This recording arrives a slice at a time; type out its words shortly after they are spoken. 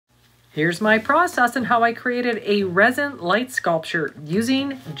Here's my process and how I created a resin light sculpture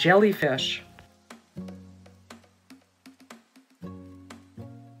using Jellyfish.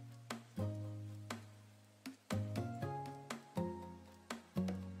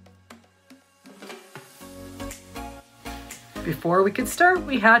 Before we could start,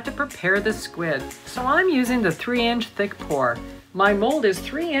 we had to prepare the squid. So I'm using the 3-inch thick pour. My mold is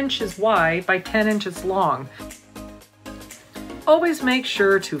 3 inches wide by 10 inches long. Always make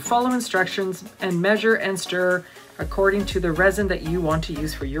sure to follow instructions and measure and stir according to the resin that you want to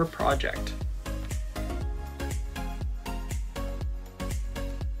use for your project.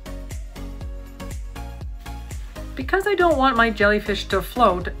 Because I don't want my jellyfish to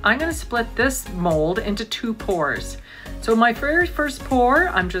float, I'm going to split this mold into 2 pours. So my very first pour,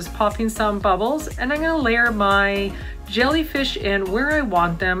 I'm just popping some bubbles and I'm going to layer my jellyfish in where I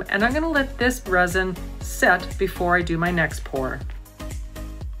want them, and I'm going to let this resin set before I do my next pour.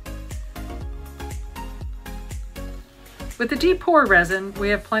 With the deep pour resin, we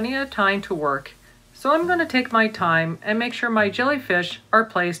have plenty of time to work. So I'm going to take my time and make sure my jellyfish are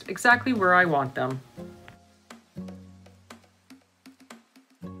placed exactly where I want them.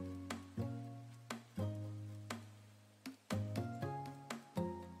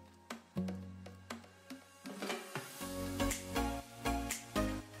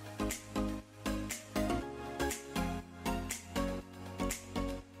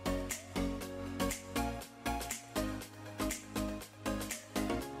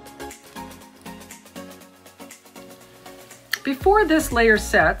 Before this layer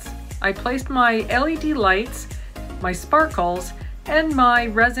sets, I placed my LED lights, my sparkles, and my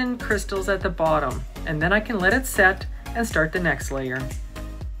resin crystals at the bottom, and then I can let it set and start the next layer.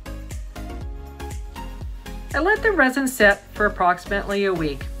 I let the resin set for approximately a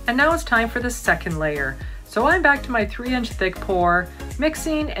week, and now it's time for the second layer. So I'm back to my 3-inch thick pour,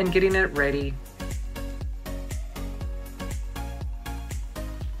 mixing and getting it ready.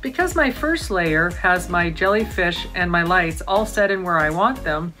 Because my first layer has my jellyfish and my lights all set in where I want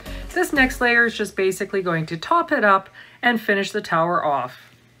them, this next layer is just basically going to top it up and finish the tower off.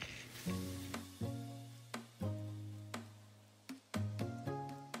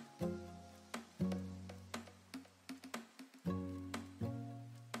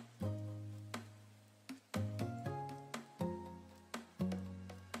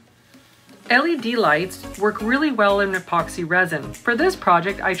 LED lights work really well in epoxy resin. For this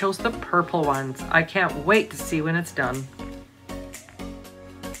project, I chose the purple ones. I can't wait to see when it's done.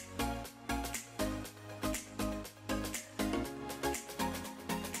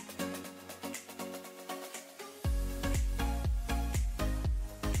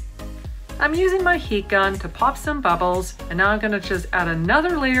 I'm using my heat gun to pop some bubbles, and now I'm going to just add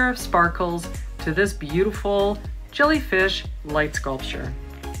another layer of sparkles to this beautiful jellyfish light sculpture.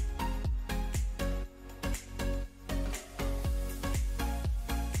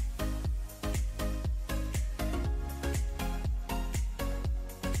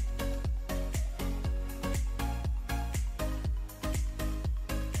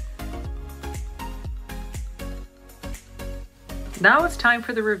 Now it's time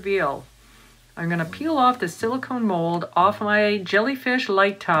for the reveal. I'm going to peel off the silicone mold off my jellyfish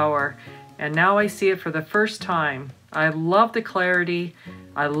light tower, and now I see it for the first time. I love the clarity,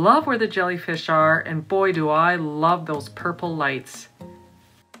 I love where the jellyfish are, and boy do I love those purple lights.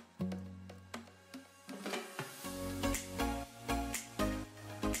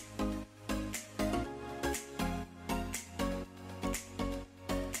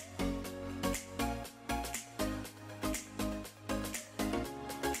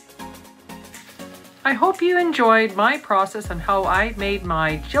 I hope you enjoyed my process on how I made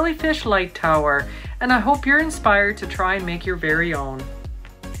my jellyfish light tower, and I hope you're inspired to try and make your very own.